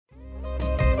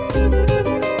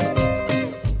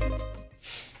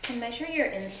To measure your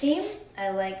inseam, I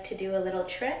like to do a little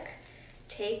trick.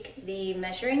 Take the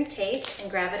measuring tape and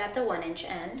grab it at the 1-inch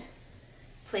end.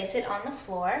 Place it on the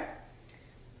floor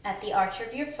at the arch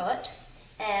of your foot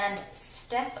and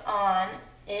step on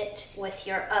it with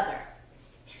your other.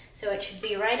 So it should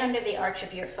be right under the arch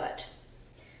of your foot.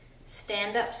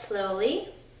 Stand up slowly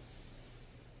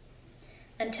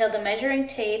until the measuring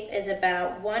tape is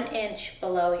about 1 inch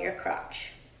below your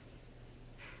crotch.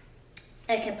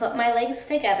 I can put my legs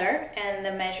together and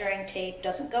the measuring tape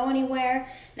doesn't go anywhere.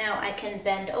 Now I can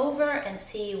bend over and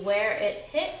see where it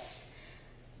hits.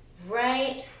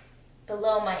 Right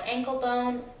below my ankle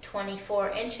bone,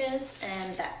 24 inches,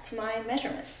 and that's my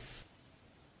measurement.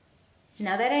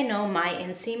 Now that I know my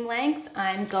inseam length,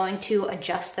 I'm going to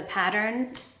adjust the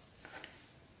pattern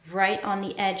right on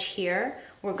the edge here.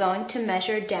 We're going to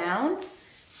measure down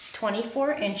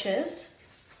 24 inches,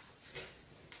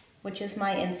 which is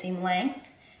my inseam length,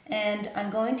 and I'm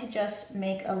going to just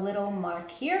make a little mark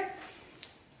here,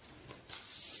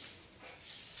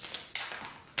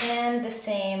 and the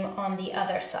same on the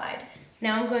other side.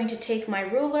 Now I'm going to take my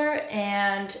ruler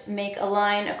and make a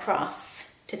line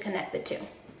across to connect the two.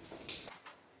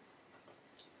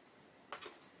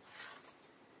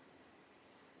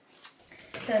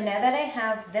 So now that I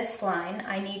have this line,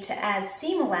 I need to add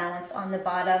seam allowance on the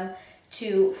bottom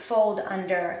to fold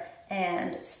under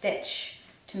and stitch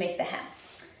to make the hem.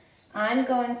 I'm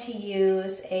going to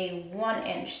use a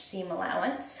 1-inch seam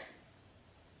allowance.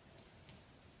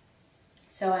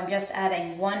 So I'm just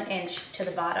adding 1 inch to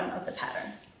the bottom of the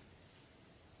pattern.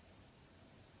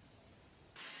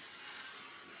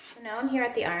 So now I'm here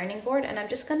at the ironing board and I'm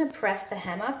just going to press the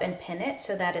hem up and pin it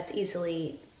so that it's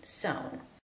easily sewn.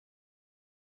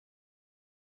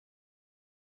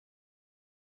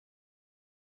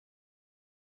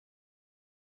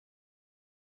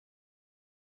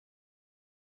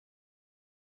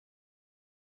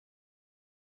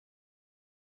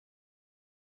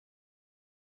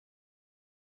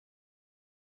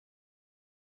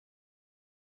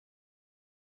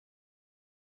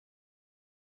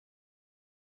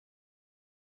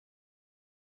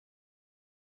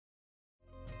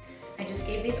 I just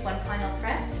gave these one final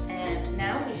press, and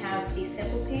now we have the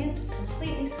simple pant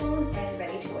completely sewn and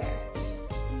ready to wear.